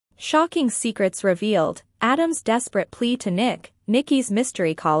Shocking secrets revealed, Adam's desperate plea to Nick, Nikki's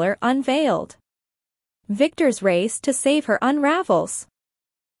mystery caller unveiled. Victor's race to save her unravels.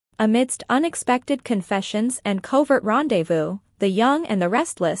 Amidst unexpected confessions and covert rendezvous, the young and the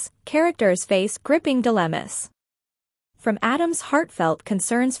restless characters face gripping dilemmas. From Adam's heartfelt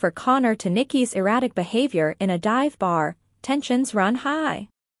concerns for Connor to Nikki's erratic behavior in a dive bar, tensions run high.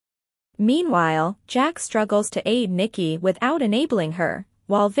 Meanwhile, Jack struggles to aid Nikki without enabling her,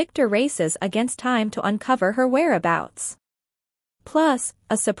 while Victor races against time to uncover her whereabouts. Plus,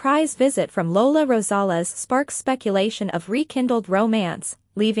 a surprise visit from Lola Rosales sparks speculation of rekindled romance,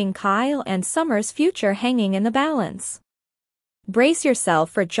 leaving Kyle and Summer's future hanging in the balance. Brace yourself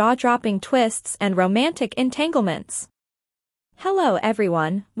for jaw-dropping twists and romantic entanglements. Hello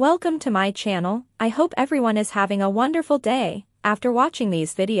everyone, welcome to my channel. I hope everyone is having a wonderful day. After watching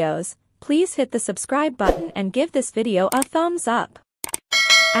these videos, please hit the subscribe button and give this video a thumbs up.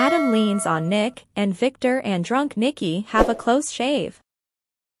 Adam leans on Nick, and Victor and drunk Nikki have a close shave.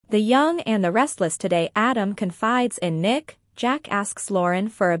 The young and the restless today. Adam confides in Nick, Jack asks Lauren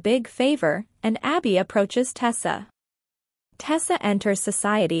for a big favor, and Abby approaches Tessa. Tessa enters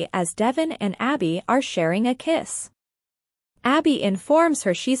society as Devin and Abby are sharing a kiss. Abby informs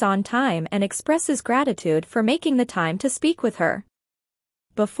her she's on time and expresses gratitude for making the time to speak with her.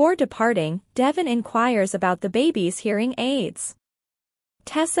 Before departing, Devin inquires about the baby's hearing aids.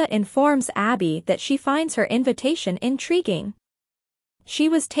 Tessa informs Abby that she finds her invitation intriguing. She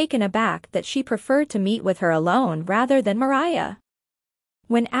was taken aback that she preferred to meet with her alone rather than Mariah.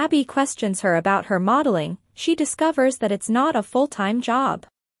 When Abby questions her about her modeling, she discovers that it's not a full-time job.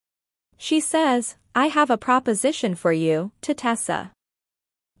 She says, "I have a proposition for you," to Tessa.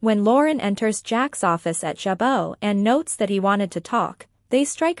 When Lauren enters Jack's office at Jabot and notes that he wanted to talk, they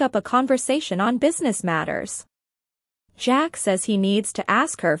strike up a conversation on business matters. Jack says he needs to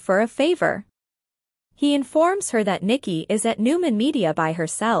ask her for a favor. He informs her that Nikki is at Newman Media by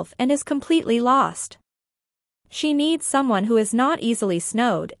herself and is completely lost. She needs someone who is not easily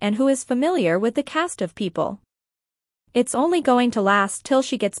snowed and who is familiar with the cast of people. It's only going to last till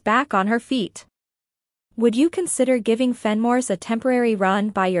she gets back on her feet. Would you consider giving Fenmore's a temporary run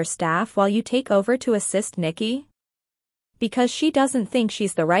by your staff while you take over to assist Nikki? Because she doesn't think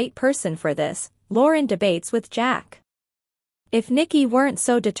she's the right person for this, Lauren debates with Jack. If Nikki weren't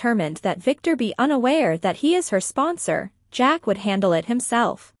so determined that Victor be unaware that he is her sponsor, Jack would handle it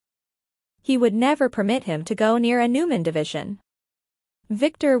himself. He would never permit him to go near a Newman division.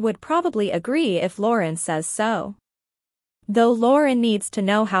 Victor would probably agree if Lauren says so. Though Lauren needs to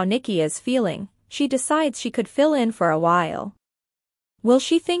know how Nikki is feeling, she decides she could fill in for a while. Will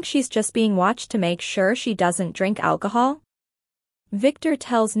she think she's just being watched to make sure she doesn't drink alcohol? Victor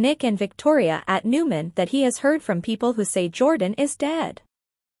tells Nick and Victoria at Newman that he has heard from people who say Jordan is dead.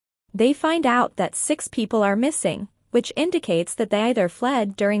 They find out that 6 people are missing, which indicates that they either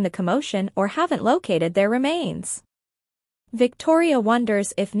fled during the commotion or haven't located their remains. Victoria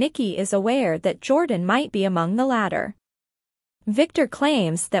wonders if Nikki is aware that Jordan might be among the latter. Victor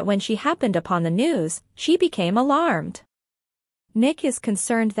claims that when she happened upon the news, she became alarmed. Nick is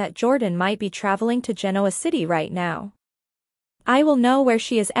concerned that Jordan might be traveling to Genoa City right now. "I will know where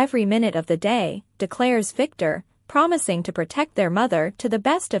she is every minute of the day," declares Victor, promising to protect their mother to the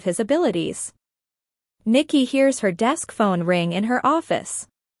best of his abilities. Nikki hears her desk phone ring in her office.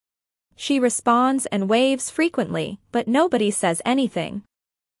 She responds and waves frequently, but nobody says anything.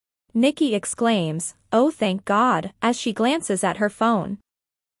 Nikki exclaims, "Oh thank God," as she glances at her phone.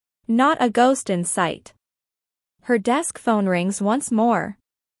 Not a ghost in sight. Her desk phone rings once more.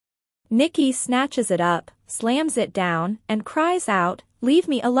 Nikki snatches it up, slams it down, and cries out, "Leave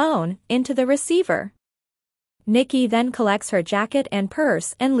me alone," into the receiver. Nikki then collects her jacket and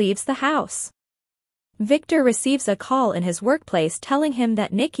purse and leaves the house. Victor receives a call in his workplace telling him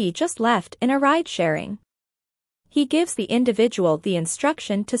that Nikki just left in a ride-sharing. He gives the individual the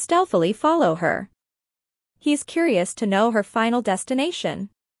instruction to stealthily follow her. He's curious to know her final destination.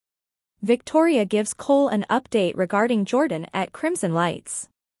 Victoria gives Cole an update regarding Jordan at Crimson Lights.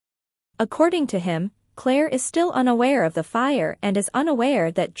 According to him, Claire is still unaware of the fire and is unaware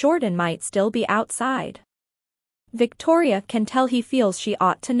that Jordan might still be outside. Victoria can tell he feels she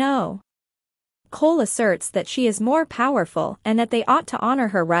ought to know. Cole asserts that she is more powerful and that they ought to honor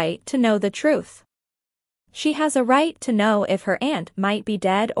her right to know the truth. She has a right to know if her aunt might be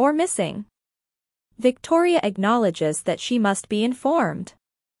dead or missing. Victoria acknowledges that she must be informed.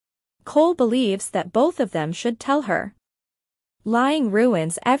 Cole believes that both of them should tell her. Lying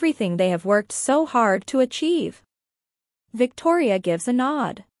ruins everything they have worked so hard to achieve. Victoria gives a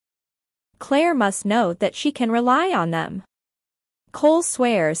nod. Claire must know that she can rely on them. Cole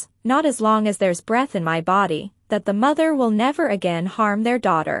swears, not as long as there's breath in my body, that the mother will never again harm their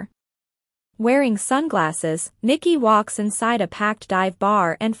daughter. Wearing sunglasses, Nikki walks inside a packed dive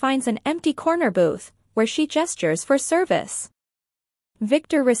bar and finds an empty corner booth, where she gestures for service.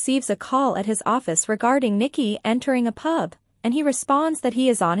 Victor receives a call at his office regarding Nikki entering a pub, and he responds that he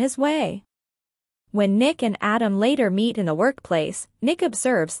is on his way. When Nick and Adam later meet in the workplace, Nick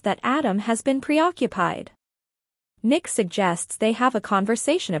observes that Adam has been preoccupied. Nick suggests they have a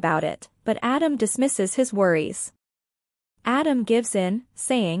conversation about it, but Adam dismisses his worries. Adam gives in,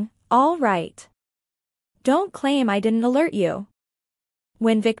 saying, "All right. Don't claim I didn't alert you."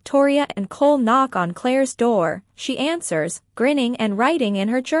 When Victoria and Cole knock on Claire's door, she answers, grinning and writing in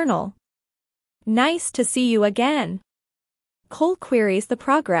her journal. "Nice to see you again." Cole queries the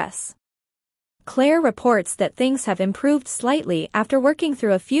progress. Claire reports that things have improved slightly after working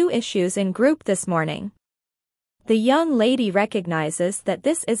through a few issues in group this morning. The young lady recognizes that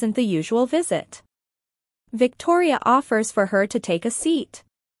this isn't the usual visit. Victoria offers for her to take a seat.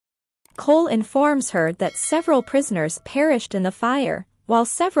 Cole informs her that several prisoners perished in the fire, while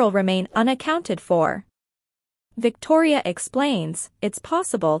several remain unaccounted for. Victoria explains, it's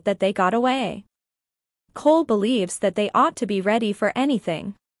possible that they got away. Cole believes that they ought to be ready for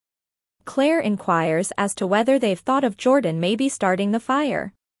anything. Claire inquires as to whether they've thought of Jordan maybe starting the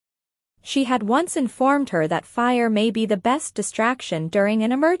fire. She had once informed her that fire may be the best distraction during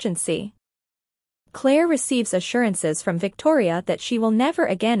an emergency. Claire receives assurances from Victoria that she will never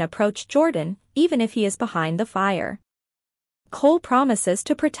again approach Jordan, even if he is behind the fire. Cole promises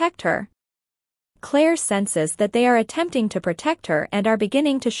to protect her. Claire senses that they are attempting to protect her and are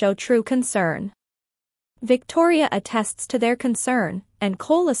beginning to show true concern. Victoria attests to their concern, and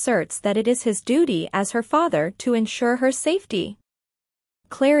Cole asserts that it is his duty as her father to ensure her safety.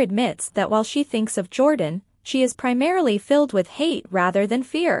 Claire admits that while she thinks of Jordan, she is primarily filled with hate rather than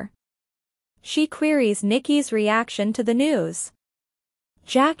fear. She queries Nikki's reaction to the news.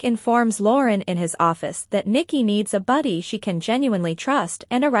 Jack informs Lauren in his office that Nikki needs a buddy she can genuinely trust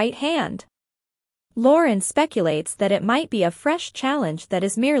and a right hand. Lauren speculates that it might be a fresh challenge that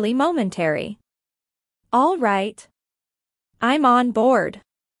is merely momentary. "All right. I'm on board."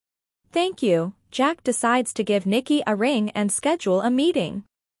 "Thank you." Jack decides to give Nikki a ring and schedule a meeting.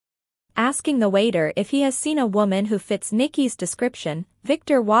 Asking the waiter if he has seen a woman who fits Nikki's description,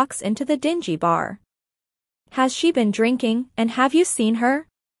 Victor walks into the dingy bar. "Has she been drinking, and have you seen her?"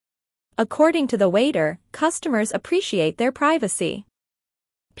 According to the waiter, customers appreciate their privacy.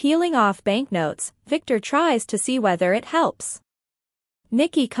 Peeling off banknotes, Victor tries to see whether it helps.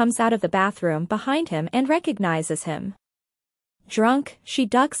 Nikki comes out of the bathroom behind him and recognizes him. Drunk, she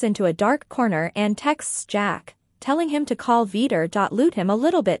ducks into a dark corner and texts Jack, telling him to call Veter. Loot him a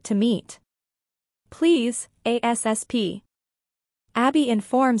little bit to meet. "Please, ASSP." Abby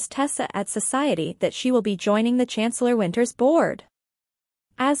informs Tessa at Society that she will be joining the Chancellor Winter's board.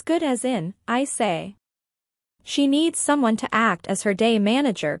 "As good as in, I say." She needs someone to act as her day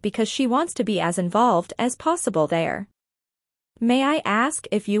manager because she wants to be as involved as possible there. "May I ask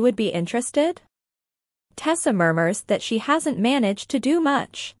if you would be interested?" Tessa murmurs that she hasn't managed to do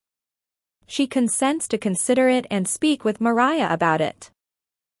much. She consents to consider it and speak with Mariah about it.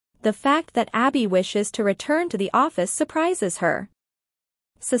 The fact that Abby wishes to return to the office surprises her.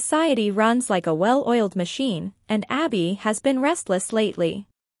 Society runs like a well-oiled machine, and Abby has been restless lately.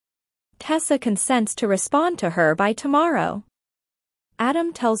 Tessa consents to respond to her by tomorrow.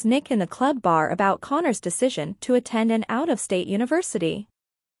 Adam tells Nick in the club bar about Connor's decision to attend an out-of-state university.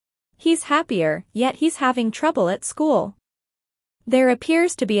 He's happier, yet he's having trouble at school. There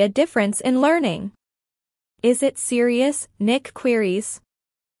appears to be a difference in learning. "Is it serious?" Nick queries.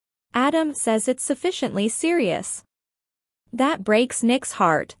 Adam says it's sufficiently serious. That breaks Nick's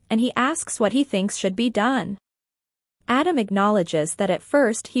heart, and he asks what he thinks should be done. Adam acknowledges that at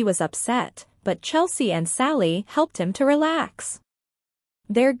first he was upset, but Chelsea and Sally helped him to relax.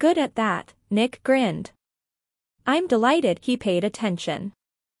 "They're good at that," Nick grinned. "I'm delighted he paid attention.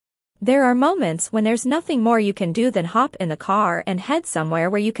 There are moments when there's nothing more you can do than hop in the car and head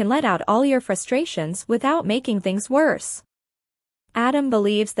somewhere where you can let out all your frustrations without making things worse." Adam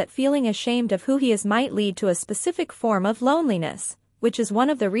believes that feeling ashamed of who he is might lead to a specific form of loneliness, which is one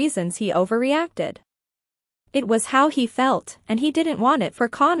of the reasons he overreacted. It was how he felt, and he didn't want it for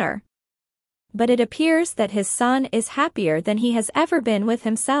Connor. But it appears that his son is happier than he has ever been with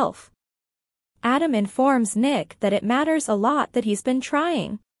himself. Adam informs Nick that it matters a lot that he's been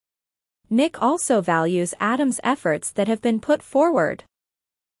trying. Nick also values Adam's efforts that have been put forward.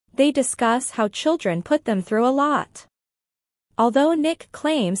 They discuss how children put them through a lot. Although Nick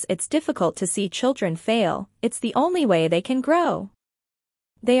claims it's difficult to see children fail, it's the only way they can grow.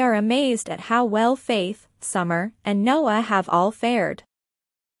 They are amazed at how well Faith, Summer, and Noah have all fared.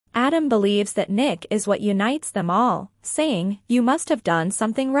 Adam believes that Nick is what unites them all, saying, "You must have done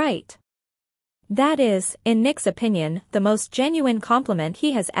something right." That is, in Nick's opinion, the most genuine compliment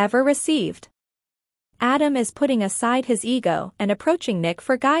he has ever received. Adam is putting aside his ego and approaching Nick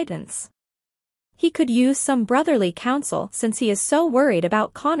for guidance. He could use some brotherly counsel since he is so worried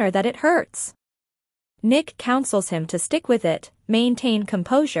about Connor that it hurts. Nick counsels him to stick with it, maintain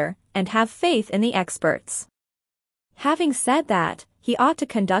composure, and have faith in the experts. Having said that, he ought to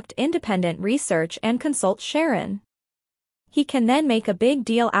conduct independent research and consult Sharon. He can then make a big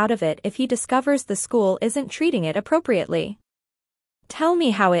deal out of it if he discovers the school isn't treating it appropriately. "Tell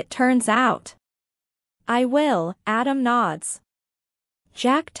me how it turns out." "I will," Adam nods.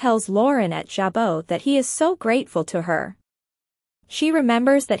 Jack tells Lauren at Jabot that he is so grateful to her. She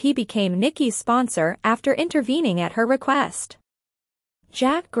remembers that he became Nikki's sponsor after intervening at her request.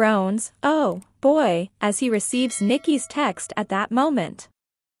 Jack groans, "Oh, boy," as he receives Nikki's text at that moment.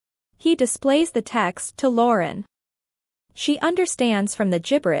 He displays the text to Lauren. She understands from the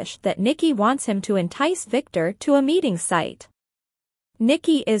gibberish that Nikki wants him to entice Victor to a meeting site.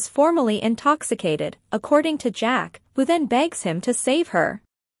 Nikki is formally intoxicated, according to Jack, who then begs him to save her.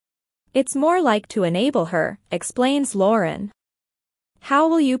 "It's more like to enable her," explains Lauren. "How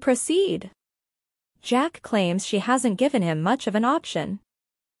will you proceed?" Jack claims she hasn't given him much of an option.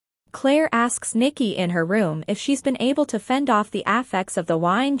 Claire asks Nikki in her room if she's been able to fend off the affects of the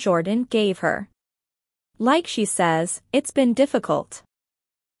wine Jordan gave her. Like she says, it's been difficult.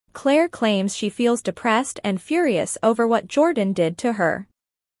 Claire claims she feels depressed and furious over what Jordan did to her.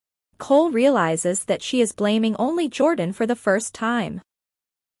 Cole realizes that she is blaming only Jordan for the first time.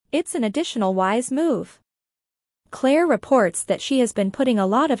 It's an additional wise move. Claire reports that she has been putting a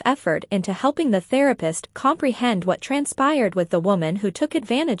lot of effort into helping the therapist comprehend what transpired with the woman who took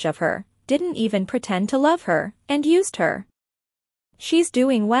advantage of her, didn't even pretend to love her, and used her. She's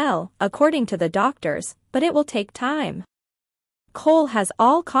doing well, according to the doctors, but it will take time. Cole has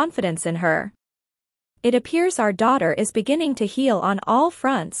all confidence in her. "It appears our daughter is beginning to heal on all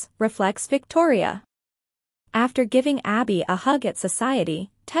fronts," reflects Victoria. After giving Abby a hug at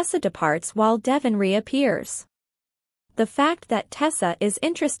society, Tessa departs while Devon reappears. The fact that Tessa is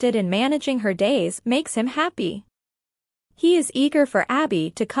interested in managing her days makes him happy. He is eager for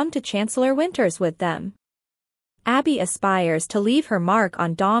Abby to come to Chancellor Winters with them. Abby aspires to leave her mark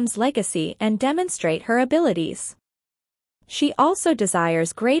on Dom's legacy and demonstrate her abilities. She also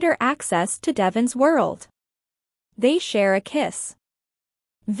desires greater access to Devon's world. They share a kiss.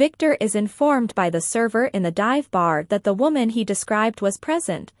 Victor is informed by the server in the dive bar that the woman he described was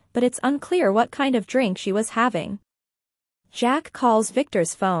present, but it's unclear what kind of drink she was having. Jack calls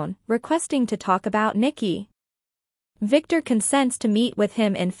Victor's phone, requesting to talk about Nikki. Victor consents to meet with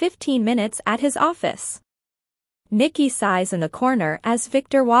him in 15 minutes at his office. Nikki sighs in the corner as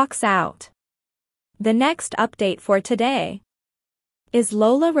Victor walks out. The next update for today. Is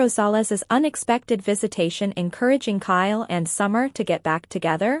Lola Rosales' unexpected visitation encouraging Kyle and Summer to get back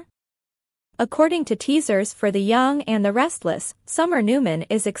together? According to teasers for The Young and the Restless, Summer Newman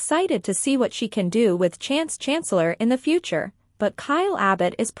is excited to see what she can do with Chance Chancellor in the future, but Kyle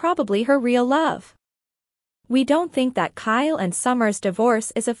Abbott is probably her real love. We don't think that Kyle and Summer's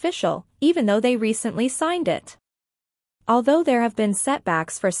divorce is official, even though they recently signed it. Although there have been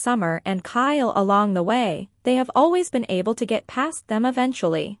setbacks for Summer and Kyle along the way, they have always been able to get past them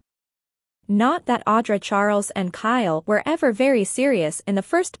eventually. Not that Audra Charles and Kyle were ever very serious in the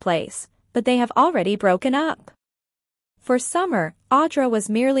first place, but they have already broken up. For Summer, Audra was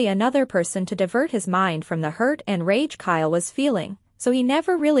merely another person to divert his mind from the hurt and rage Kyle was feeling, so he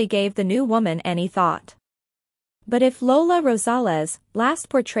never really gave the new woman any thought. But if Lola Rosales, last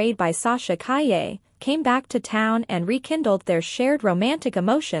portrayed by Sasha Calle, came back to town and rekindled their shared romantic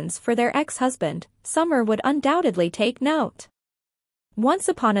emotions for their ex-husband, Summer would undoubtedly take note. Once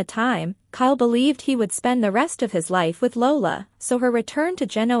upon a time, Kyle believed he would spend the rest of his life with Lola, so her return to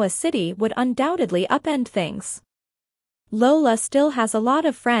Genoa City would undoubtedly upend things. Lola still has a lot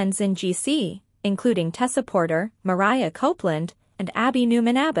of friends in GC, including Tessa Porter, Mariah Copeland, and Abby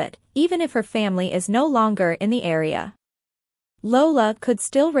Newman Abbott, even if her family is no longer in the area. Lola could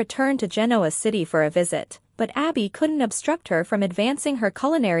still return to Genoa City for a visit, but Abby couldn't obstruct her from advancing her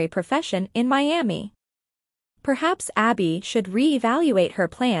culinary profession in Miami. Perhaps Abby should re-evaluate her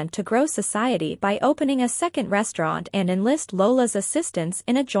plan to grow society by opening a second restaurant and enlist Lola's assistance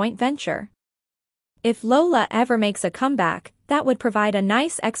in a joint venture. If Lola ever makes a comeback, that would provide a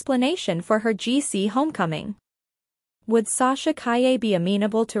nice explanation for her GC homecoming. Would Sasha Calle be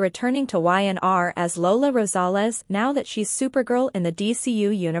amenable to returning to Y&R as Lola Rosales now that she's Supergirl in the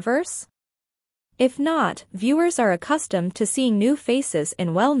DCU universe? If not, viewers are accustomed to seeing new faces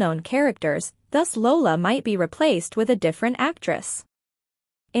in well-known characters, thus Lola might be replaced with a different actress.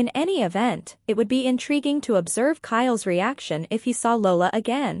 In any event, it would be intriguing to observe Kyle's reaction if he saw Lola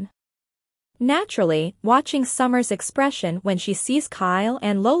again. Naturally, watching Summer's expression when she sees Kyle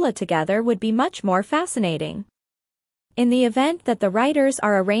and Lola together would be much more fascinating. In the event that the writers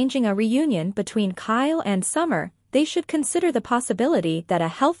are arranging a reunion between Kyle and Summer, they should consider the possibility that a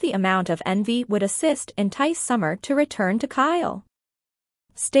healthy amount of envy would entice Summer to return to Kyle.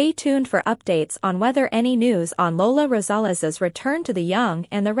 Stay tuned for updates on whether any news on Lola Rosales' return to The Young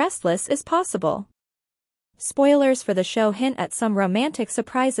and the Restless is possible. Spoilers for the show hint at some romantic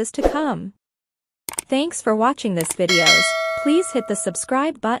surprises to come. Thanks for watching this videos. Please hit the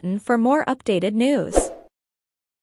subscribe button for more updated news.